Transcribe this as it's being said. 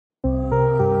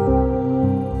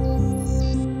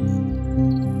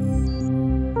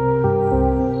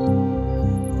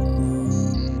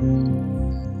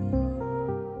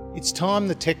It's time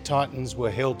the tech titans were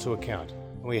held to account.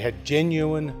 We had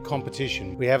genuine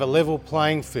competition. We have a level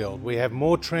playing field. We have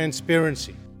more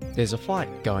transparency. There's a fight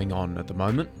going on at the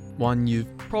moment, one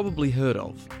you've probably heard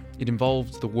of. It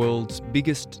involves the world's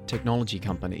biggest technology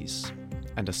companies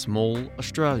and a small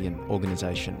Australian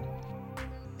organisation.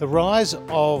 The rise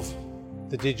of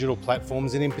the digital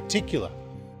platforms, and in particular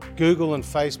Google and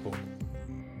Facebook,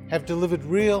 have delivered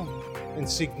real and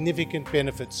significant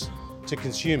benefits to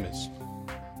consumers.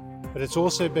 But it's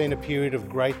also been a period of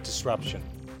great disruption.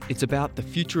 It's about the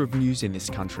future of news in this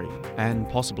country and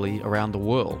possibly around the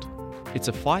world. It's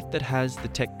a fight that has the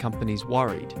tech companies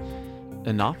worried,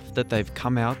 enough that they've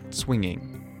come out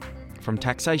swinging. From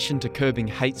taxation to curbing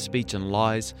hate speech and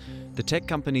lies, the tech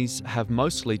companies have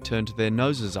mostly turned their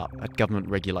noses up at government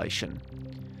regulation.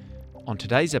 On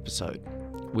today's episode,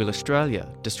 will Australia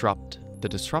disrupt the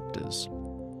disruptors?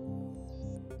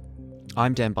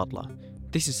 I'm Dan Butler.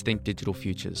 This is Think Digital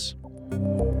Futures.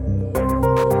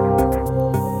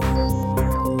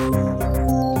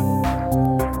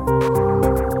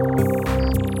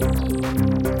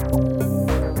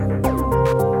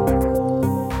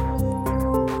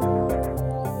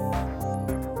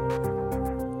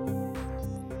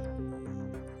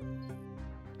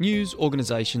 News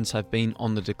organisations have been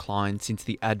on the decline since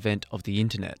the advent of the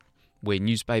internet. Where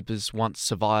newspapers once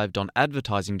survived on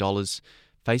advertising dollars,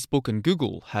 Facebook and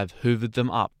Google have hoovered them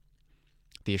up.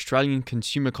 The Australian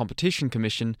Consumer Competition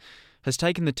Commission has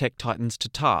taken the tech titans to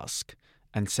task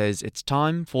and says it's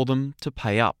time for them to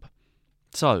pay up.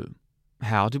 So,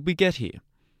 how did we get here?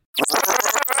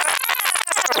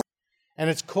 And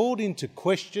it's called into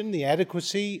question the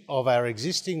adequacy of our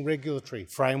existing regulatory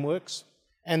frameworks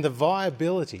and the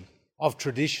viability of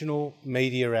traditional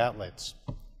media outlets.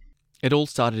 It all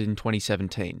started in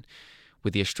 2017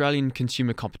 with the Australian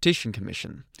Consumer Competition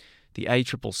Commission. The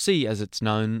ACCC, as it's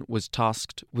known, was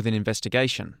tasked with an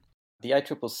investigation. The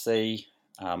ACCC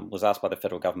was asked by the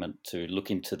federal government to look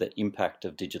into the impact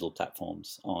of digital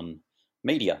platforms on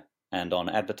media and on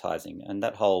advertising and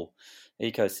that whole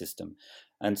ecosystem.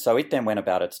 And so it then went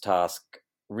about its task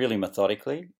really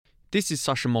methodically. This is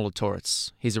Sasha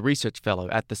Molitoris. He's a research fellow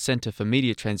at the Centre for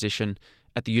Media Transition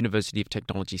at the University of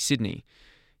Technology, Sydney.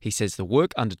 He says the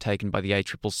work undertaken by the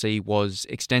ACCC was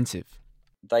extensive.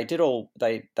 They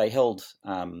held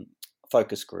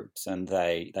focus groups and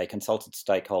they consulted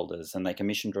stakeholders and they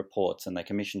commissioned reports and they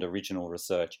commissioned original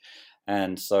research.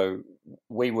 And so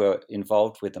we were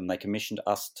involved with them. They commissioned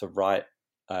us to write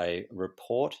a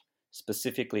report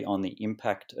specifically on the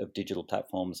impact of digital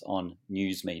platforms on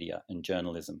news media and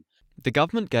journalism. The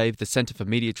government gave the Centre for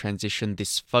Media Transition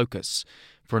this focus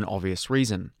for an obvious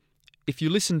reason. If you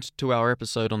listened to our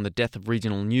episode on the death of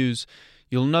regional news,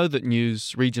 you'll know that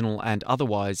news, regional and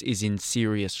otherwise, is in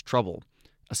serious trouble.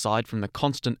 Aside from the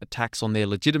constant attacks on their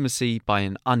legitimacy by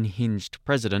an unhinged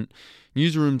president,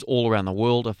 newsrooms all around the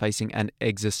world are facing an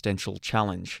existential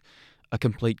challenge. A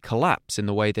complete collapse in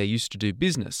the way they used to do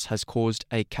business has caused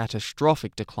a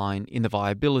catastrophic decline in the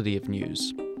viability of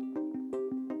news.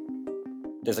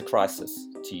 There's a crisis,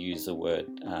 to use a word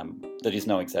that is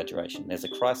no exaggeration. There's a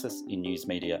crisis in news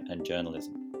media and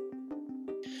journalism.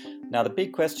 Now, the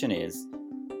big question is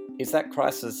that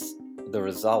crisis the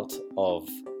result of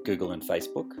Google and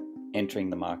Facebook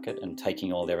entering the market and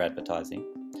taking all their advertising?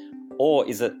 Or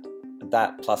is it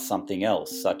that plus something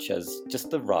else, such as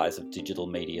just the rise of digital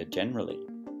media generally?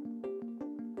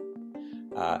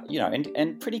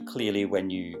 And pretty clearly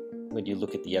when you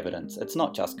look at the evidence, it's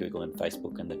not just Google and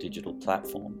Facebook and the digital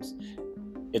platforms.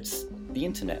 It's the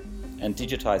internet and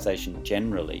digitization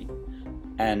generally,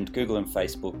 and Google and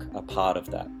Facebook are part of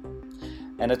that.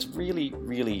 And it's really,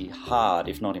 really hard,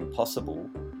 if not impossible,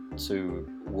 to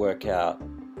work out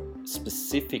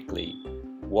specifically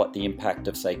what the impact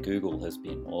of, say, Google has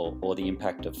been or the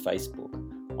impact of Facebook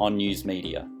on news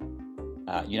media.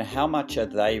 How much are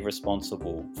they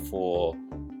responsible for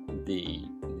the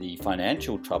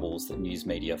financial troubles that news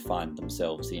media find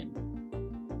themselves in?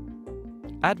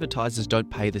 Advertisers don't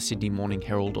pay the Sydney Morning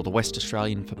Herald or the West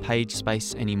Australian for page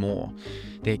space anymore.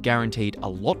 They're guaranteed a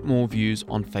lot more views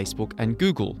on Facebook and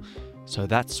Google, so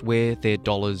that's where their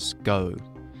dollars go.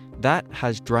 That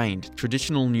has drained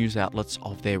traditional news outlets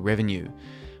of their revenue.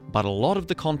 But a lot of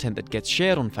the content that gets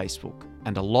shared on Facebook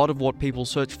and a lot of what people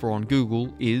search for on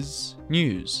Google is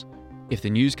news. If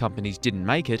the news companies didn't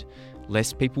make it,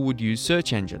 less people would use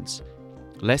search engines.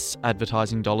 Less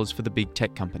advertising dollars for the big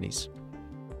tech companies.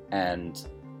 And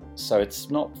so it's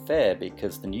not fair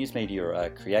because the news media are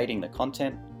creating the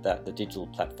content that the digital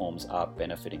platforms are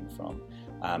benefiting from.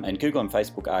 And Google and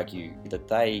Facebook argue that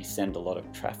they send a lot of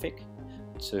traffic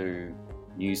to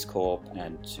News Corp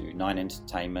and to Nine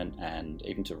Entertainment and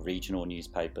even to regional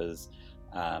newspapers.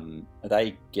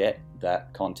 They get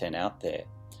that content out there,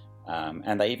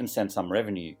 and they even send some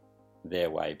revenue their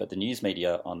way. But the news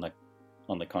media, on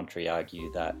the contrary,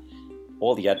 argue that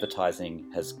all the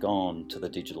advertising has gone to the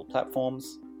digital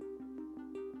platforms.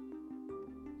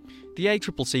 The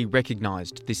ACCC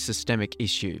recognised this systemic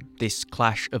issue, this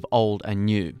clash of old and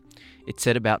new. It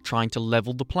set about trying to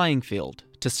level the playing field,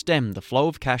 to stem the flow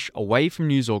of cash away from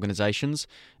news organisations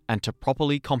and to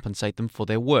properly compensate them for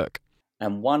their work.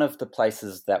 And one of the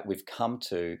places that we've come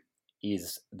to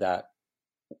is that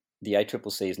the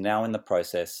ACCC is now in the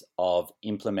process of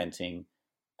implementing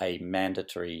a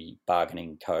mandatory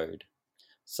bargaining code.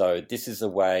 So this is a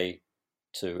way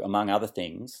to, among other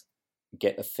things,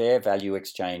 get a fair value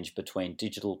exchange between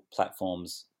digital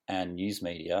platforms and news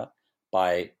media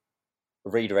by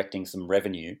redirecting some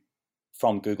revenue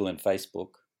from Google and Facebook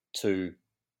to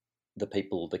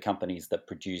the companies that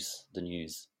produce the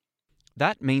news.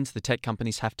 That means the tech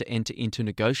companies have to enter into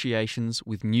negotiations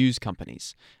with news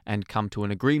companies and come to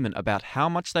an agreement about how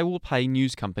much they will pay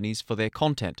news companies for their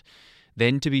content,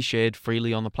 then to be shared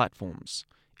freely on the platforms.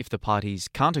 If the parties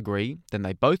can't agree, then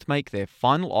they both make their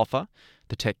final offer,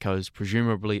 the techcos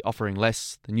presumably offering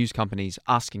less, the news companies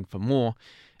asking for more,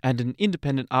 and an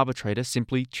independent arbitrator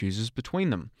simply chooses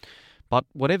between them. But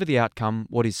whatever the outcome,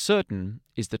 what is certain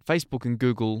is that Facebook and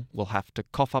Google will have to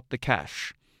cough up the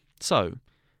cash. So,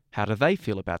 how do they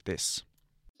feel about this?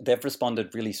 They've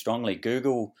responded really strongly.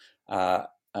 Google, a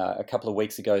couple of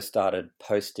weeks ago, started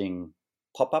posting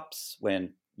pop-ups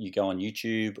when you go on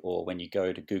YouTube or when you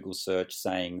go to Google search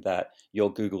saying that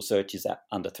your Google search is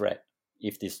under threat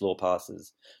if this law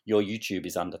passes. Your YouTube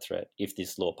is under threat if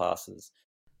this law passes.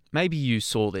 Maybe you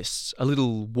saw this, a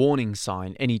little warning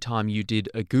sign anytime you did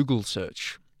a Google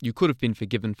search. You could have been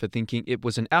forgiven for thinking it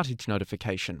was an outage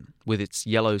notification with its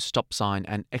yellow stop sign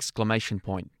and exclamation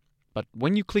point. But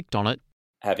when you clicked on it,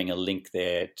 having a link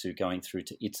there to going through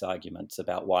to its arguments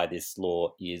about why this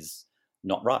law is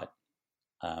not right.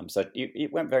 So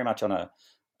it went very much on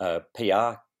a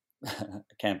PR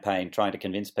campaign trying to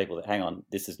convince people that, hang on,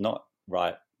 this is not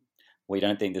right. We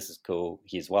don't think this is cool.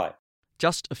 Here's why.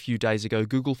 Just a few days ago,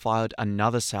 Google fired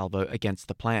another salvo against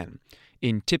the plan.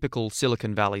 In typical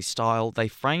Silicon Valley style, they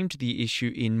framed the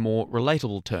issue in more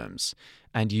relatable terms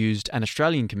and used an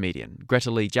Australian comedian,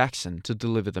 Greta Lee Jackson, to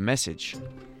deliver the message.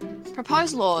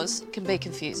 Proposed laws can be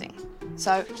confusing,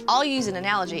 so I'll use an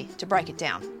analogy to break it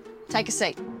down. Take a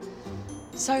seat.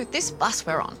 So this bus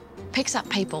we're on picks up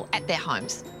people at their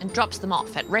homes and drops them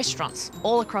off at restaurants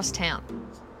all across town.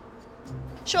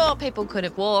 Sure, people could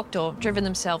have walked or driven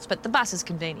themselves, but the bus is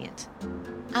convenient.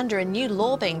 Under a new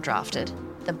law being drafted,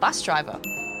 the bus driver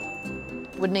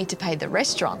would need to pay the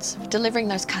restaurants for delivering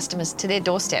those customers to their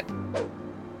doorstep.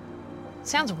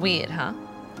 Sounds weird, huh?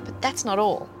 But that's not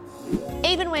all.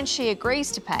 Even when she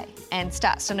agrees to pay and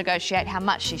starts to negotiate how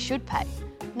much she should pay,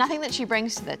 nothing that she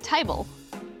brings to the table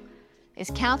is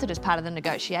counted as part of the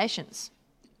negotiations.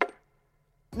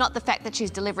 Not the fact that she's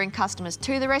delivering customers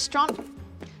to the restaurant,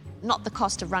 not the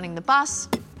cost of running the bus,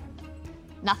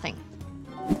 nothing.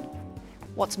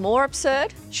 What's more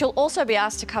absurd, she'll also be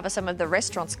asked to cover some of the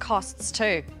restaurant's costs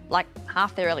too, like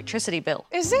half their electricity bill.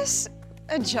 Is this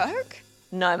a joke?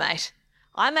 No, mate.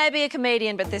 I may be a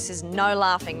comedian, but this is no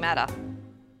laughing matter.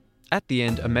 At the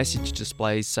end, a message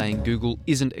displays saying Google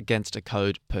isn't against a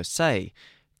code per se,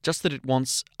 just that it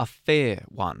wants a fair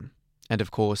one. And of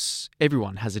course,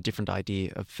 everyone has a different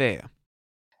idea of fair.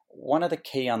 One of the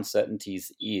key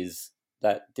uncertainties is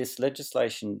that this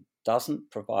legislation doesn't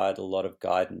provide a lot of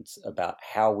guidance about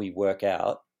how we work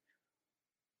out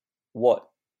what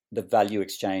the value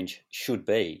exchange should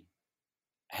be,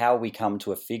 how we come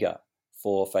to a figure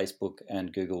for Facebook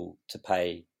and Google to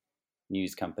pay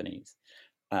news companies.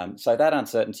 So that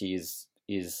uncertainty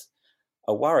is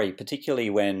a worry, particularly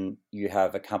when you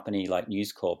have a company like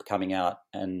News Corp coming out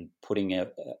and putting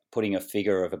a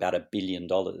figure of about $1 billion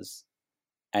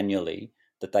annually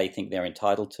that they think they're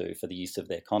entitled to for the use of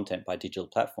their content by digital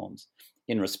platforms.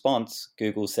 In response,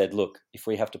 Google said, look, if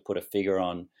we have to put a figure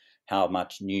on how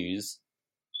much news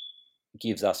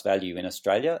gives us value in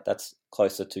Australia, that's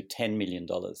closer to $10 million.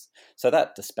 So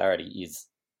that disparity is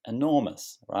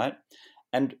enormous, right?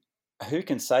 And who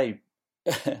can say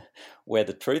where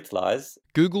the truth lies?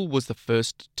 Google was the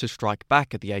first to strike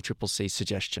back at the ACCC's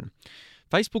suggestion.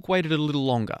 Facebook waited a little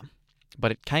longer,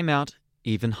 but it came out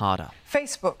even harder.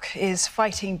 Facebook is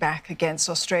fighting back against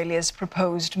Australia's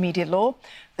proposed media law.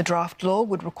 The draft law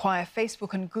would require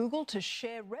Facebook and Google to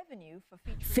share revenue for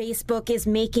Facebook is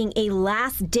making a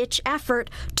last-ditch effort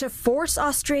to force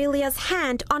Australia's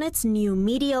hand on its new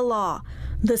media law.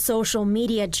 The social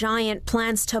media giant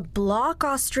plans to block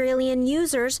Australian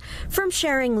users from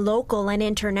sharing local and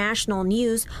international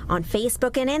news on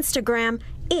Facebook and Instagram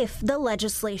if the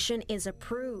legislation is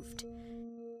approved.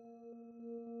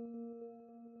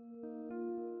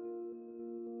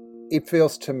 It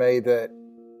feels to me that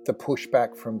the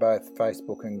pushback from both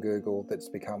Facebook and Google that's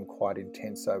become quite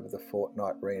intense over the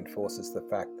fortnight reinforces the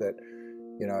fact that,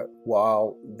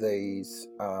 while these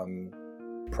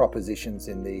propositions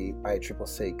in the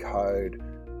ACCC code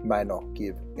may not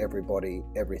give everybody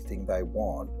everything they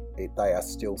want, they are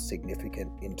still significant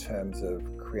in terms of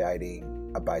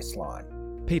creating a baseline.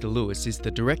 Peter Lewis is the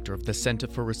director of the Centre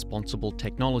for Responsible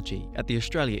Technology at the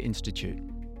Australia Institute.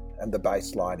 And the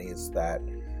baseline is that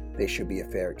there should be a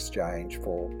fair exchange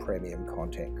for premium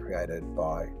content created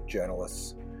by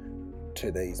journalists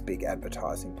to these big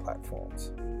advertising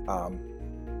platforms.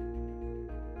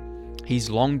 He's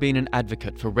long been an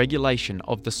advocate for regulation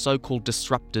of the so-called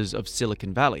disruptors of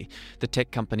Silicon Valley, the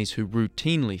tech companies who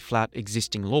routinely flout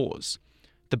existing laws.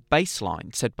 The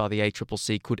baseline set by the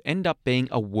ACCC could end up being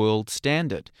a world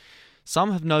standard.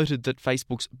 Some have noted that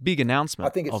Facebook's big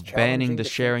announcement of banning the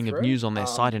sharing of news on their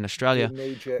site in Australia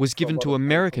was given to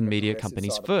American media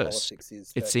companies first.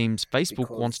 It seems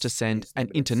Facebook wants to send an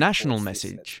international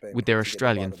message with their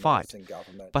Australian fight.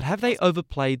 But have they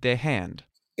overplayed their hand?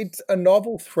 It's a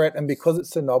novel threat, and because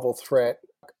it's a novel threat,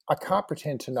 I can't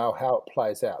pretend to know how it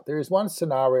plays out. There is one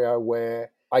scenario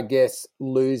where, I guess,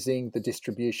 losing the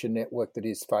distribution network that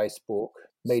is Facebook,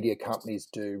 media companies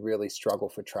do really struggle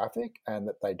for traffic and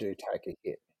that they do take a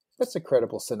hit. That's a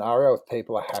credible scenario if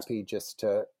people are happy just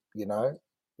to,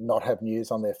 not have news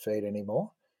on their feed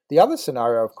anymore. The other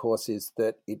scenario, of course, is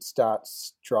that it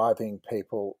starts driving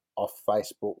people off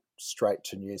Facebook straight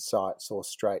to news sites or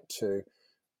straight to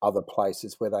other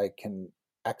places where they can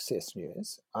access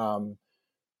news.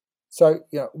 So,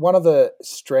 one of the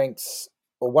strengths,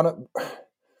 or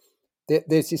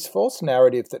there's this false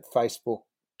narrative that Facebook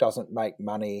doesn't make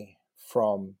money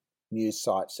from news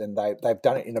sites, and they've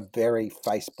done it in a very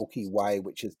Facebooky way,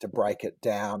 which is to break it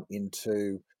down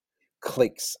into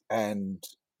clicks and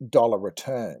dollar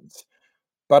returns.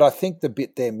 But I think the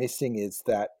bit they're missing is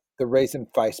that the reason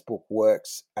Facebook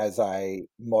works as a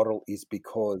model is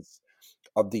because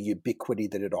of the ubiquity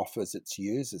that it offers its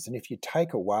users. And if you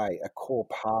take away a core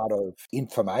part of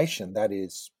information, that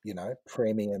is,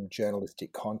 premium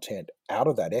journalistic content out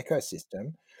of that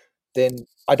ecosystem, then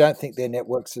I don't think their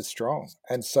network's as strong.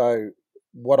 And so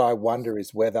what I wonder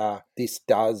is whether this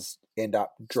does end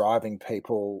up driving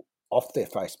people off their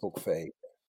Facebook feed.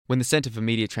 When the Centre for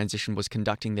Media Transition was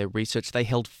conducting their research, they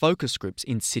held focus groups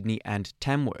in Sydney and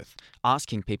Tamworth,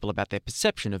 asking people about their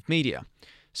perception of media.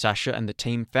 Sasha and the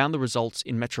team found the results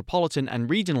in metropolitan and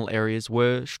regional areas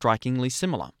were strikingly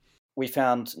similar. We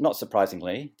found, not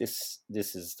surprisingly, this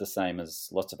is the same as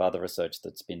lots of other research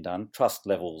that's been done. Trust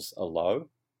levels are low.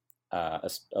 A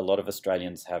lot of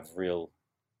Australians have real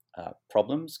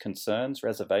problems, concerns,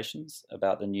 reservations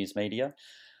about the news media,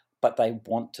 but they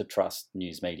want to trust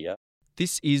news media.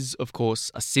 This is, of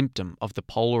course, a symptom of the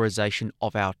polarisation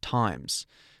of our times.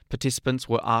 Participants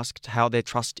were asked how their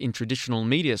trust in traditional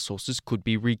media sources could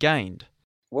be regained.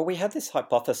 Well, we had this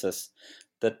hypothesis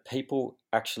that people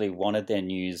actually wanted their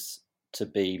news to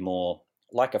be more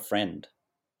like a friend,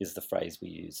 is the phrase we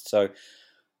used. So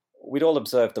we'd all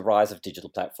observed the rise of digital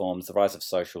platforms, the rise of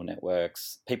social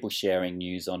networks, people sharing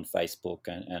news on Facebook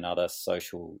and other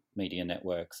social media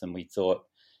networks. And we thought,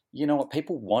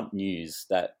 people want news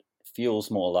that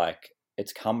feels more like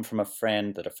it's come from a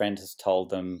friend, that a friend has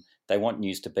told them. They want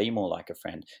news to be more like a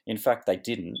friend. In fact, they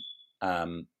didn't.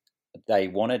 They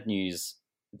wanted news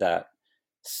that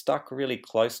stuck really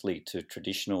closely to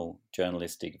traditional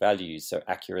journalistic values, so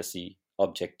accuracy,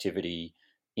 objectivity,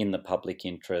 in the public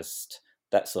interest,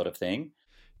 that sort of thing.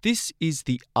 This is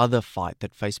the other fight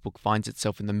that Facebook finds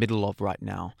itself in the middle of right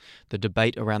now, the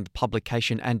debate around the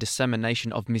publication and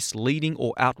dissemination of misleading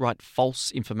or outright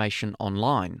false information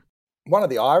online. One of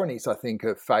the ironies, I think,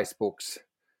 of Facebook's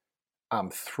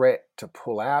threat to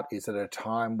pull out is at a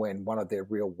time when one of their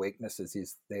real weaknesses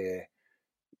is their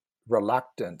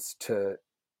reluctance to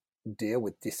deal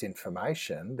with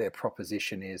disinformation. Their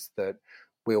proposition is that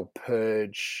we'll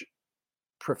purge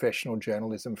professional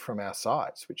journalism from our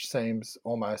sites, which seems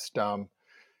almost, a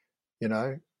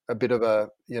bit of a,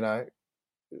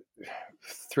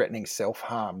 threatening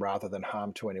self-harm rather than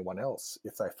harm to anyone else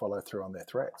if they follow through on their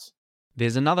threats.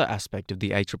 There's another aspect of the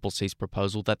ACCC's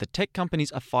proposal that the tech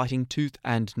companies are fighting tooth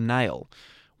and nail,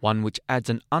 one which adds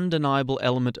an undeniable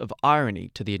element of irony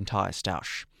to the entire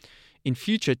stoush. In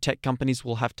future, tech companies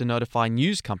will have to notify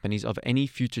news companies of any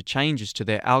future changes to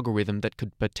their algorithm that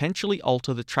could potentially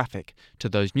alter the traffic to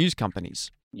those news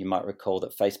companies. You might recall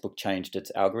that Facebook changed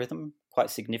its algorithm quite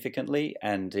significantly,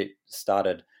 and it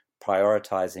started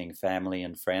prioritizing family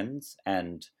and friends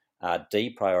and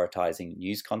deprioritizing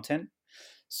news content.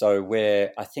 So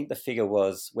where I think the figure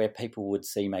was where people would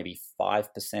see maybe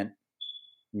 5%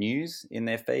 news in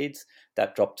their feeds,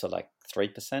 that dropped to like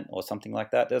 3% or something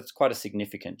like that. That's quite a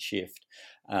significant shift.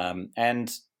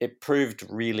 And it proved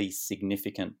really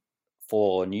significant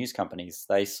for news companies.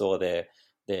 They saw their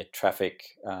traffic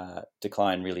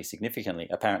decline really significantly,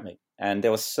 apparently. And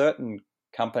there were certain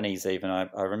companies even, I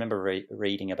remember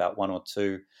reading about one or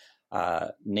two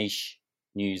niche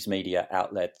news media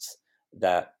outlets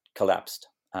that collapsed,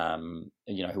 who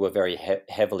were very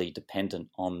heavily dependent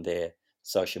on their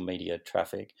social media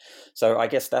traffic. So I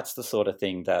guess that's the sort of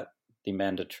thing that the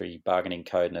mandatory bargaining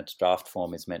code in its draft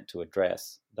form is meant to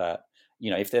address, that,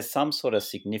 if there's some sort of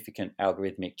significant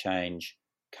algorithmic change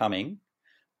coming,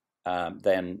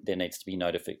 then there needs to be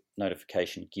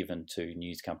notification given to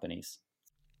news companies.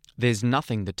 There's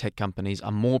nothing the tech companies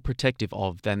are more protective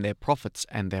of than their profits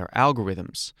and their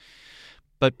algorithms.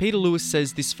 But Peter Lewis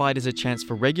says this fight is a chance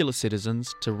for regular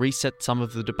citizens to reset some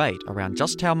of the debate around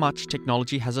just how much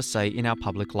technology has a say in our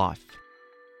public life.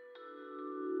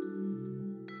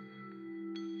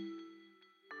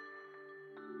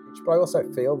 But I also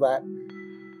feel that,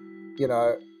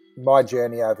 my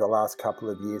journey over the last couple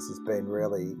of years has been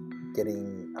really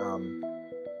getting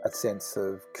a sense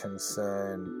of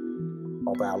concern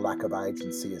of our lack of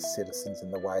agency as citizens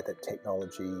in the way that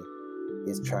technology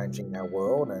is changing our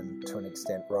world and to an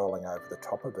extent rolling over the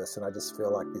top of us. And I just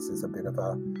feel like this is a bit of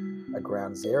a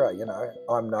ground zero.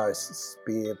 I'm no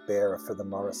spear bearer for the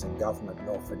Morrison government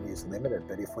nor for News Limited,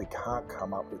 but if we can't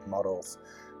come up with models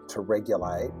to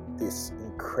regulate this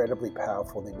incredibly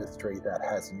powerful industry that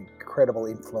has an incredible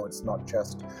influence not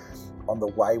just on the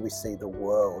way we see the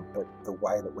world but the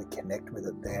way that we connect with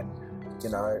it, then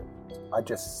I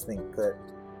just think that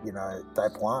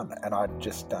they've won, and I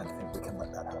just don't think we can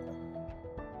let that happen.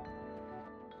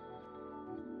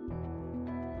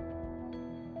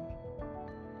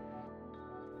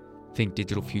 Think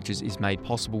Digital Futures is made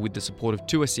possible with the support of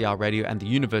 2SER Radio and the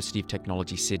University of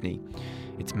Technology, Sydney.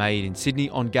 It's made in Sydney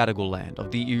on Gadigal land of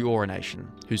the Eora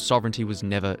Nation, whose sovereignty was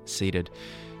never ceded.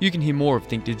 You can hear more of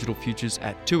Think Digital Futures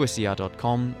at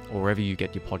 2ser.com or wherever you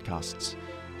get your podcasts.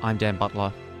 I'm Dan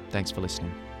Butler. Thanks for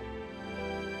listening.